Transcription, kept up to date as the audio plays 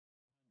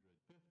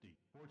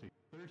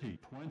30,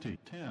 20,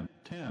 10,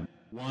 10,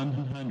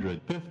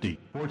 150,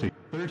 40,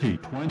 30,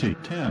 20,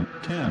 10,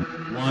 10,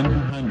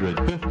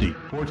 150,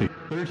 40,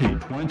 30,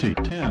 20,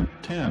 10,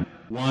 10,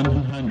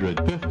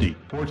 150,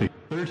 40,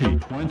 30,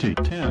 20,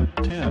 10,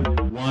 10,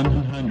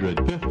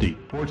 150,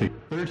 40,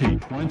 30,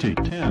 20,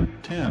 10,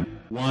 10,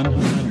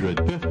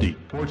 150,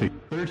 40,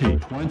 30,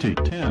 20,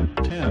 10,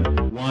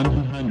 10,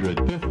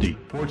 150,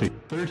 40,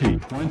 30,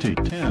 20,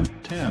 10,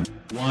 10,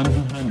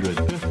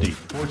 150,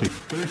 40,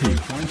 30,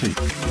 20,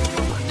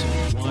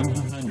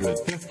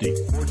 150,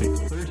 40,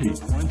 30,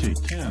 20,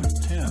 10,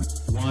 10,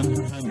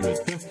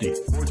 150,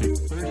 40,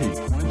 30,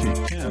 20,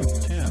 10,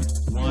 10,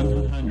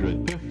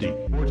 150,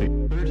 40,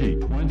 30,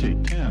 20,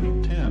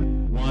 10,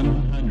 10,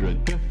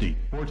 150,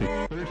 40,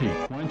 30,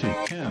 20,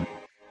 10.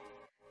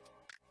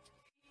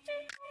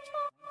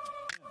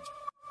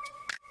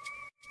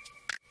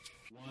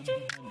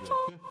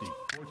 150,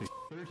 40,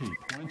 30,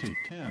 20,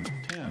 10,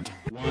 10,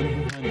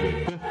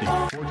 150,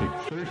 40,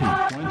 30,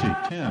 20,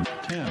 10,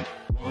 10,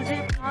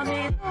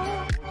 어젯밤에도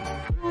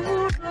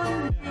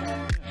울었네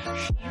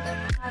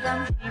휘파람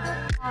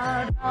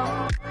휘파람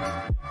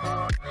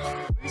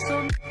벌써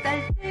몇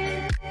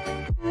달째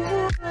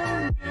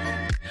울었네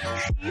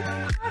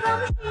휘파람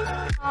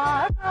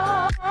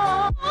휘파람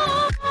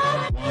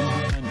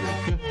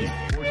 150,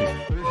 40,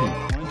 30,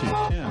 20,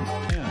 10,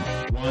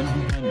 10,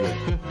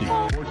 150,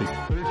 40,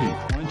 30,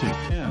 20,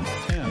 10,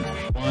 10,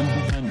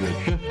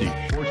 150,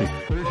 40,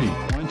 30,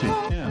 20,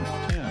 10,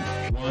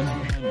 10,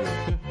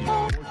 150,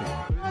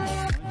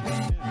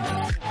 40,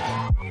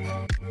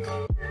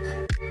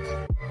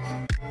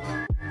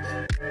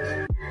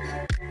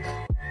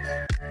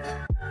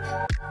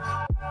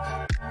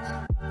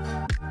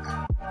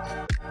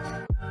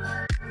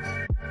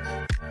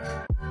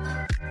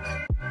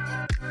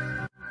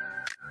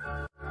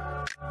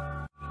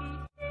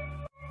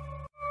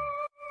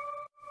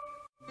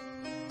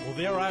 Well,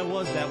 there I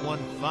was that one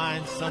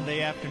fine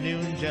Sunday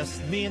afternoon,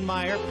 just me and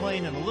my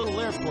airplane in a little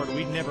airport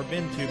we'd never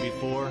been to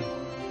before.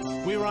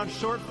 We were on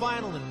short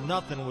final and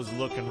nothing was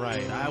looking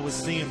right. I was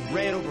seeing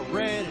red over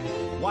red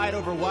and white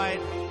over white.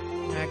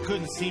 I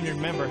couldn't seem to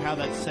remember how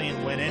that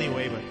saying went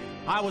anyway, but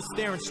I was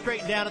staring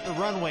straight down at the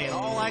runway, and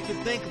all I could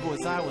think of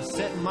was I was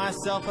setting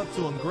myself up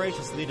to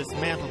ungraciously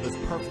dismantle this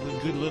perfectly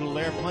good little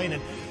airplane,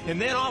 and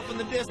then off in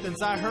the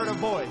distance I heard a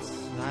voice,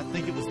 and I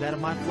think it was that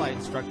of my flight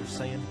instructor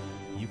saying,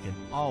 "You can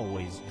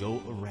always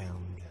go around."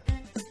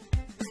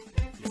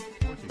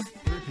 40,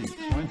 30,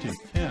 20,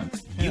 10,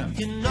 10.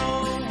 You can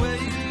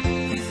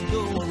always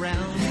go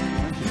around.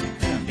 20,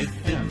 10,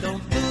 If 10. it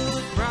don't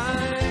look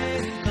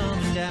right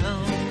coming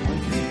down,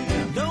 20,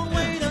 10. don't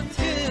wait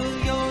until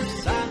your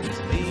silence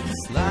baby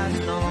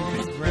sliding on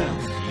the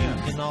ground. You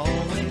can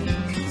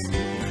always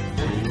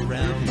go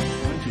around.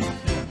 20,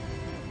 10.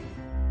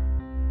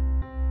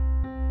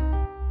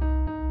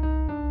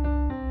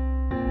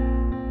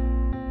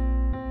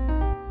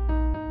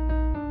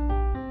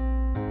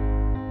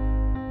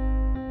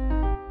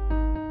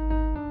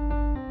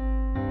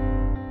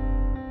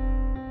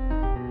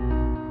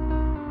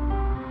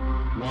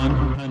 One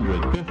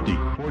hundred 50,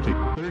 40,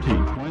 30,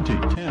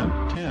 20,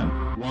 10, 10,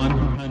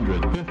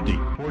 150,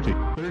 40,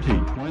 30,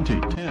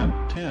 20, 10,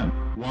 10,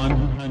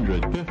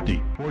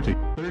 150, 40,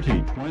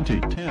 30, 20,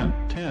 10,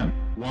 10,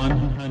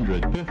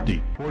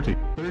 150, 40,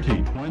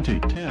 30, 20,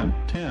 10,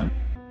 10,